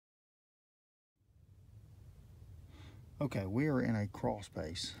Okay, we are in a crawl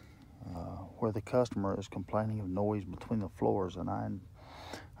space where the customer is complaining of noise between the floors, and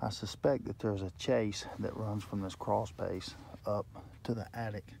I suspect that there's a chase that runs from this crawl space up to the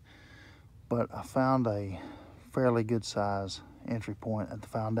attic. But I found a fairly good size entry point at the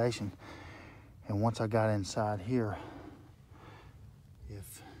foundation, and once I got inside here,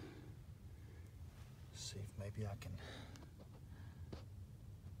 see if maybe I can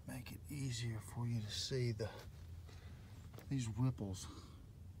make it easier for you to see these ripples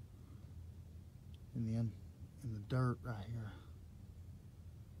in the dirt right here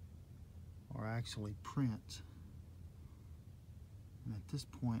are actually prints. And at this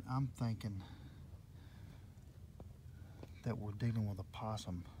point, I'm thinking that we're dealing with a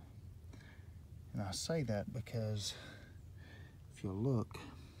possum. And I say that because if you look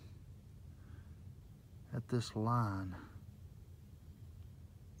at this line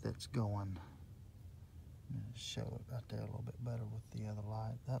that's going, let me show it right there a little bit better with the other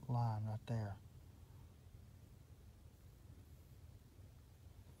light. That line right there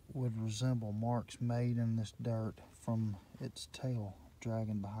would resemble marks made in this dirt from its tail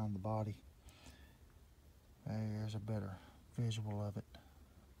dragging behind the body. There's a better visual of it.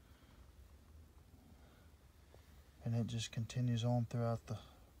 And it just continues on throughout the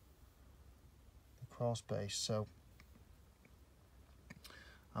crawl space. So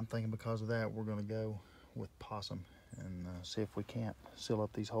I'm thinking because of that, we're gonna go with possum and see if we can't seal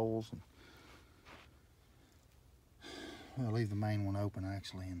up these holes. And I'll leave the main one open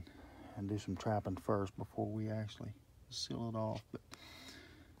actually and do some trapping first before we actually seal it off. But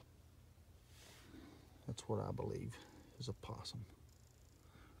that's what I believe is a possum.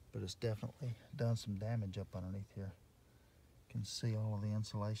 But it's definitely done some damage up underneath here. You can see all of the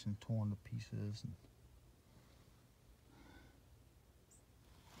insulation torn to pieces. And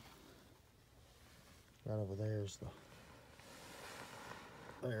right over there is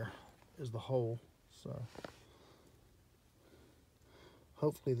the hole. So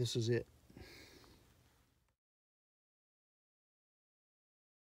hopefully this is it.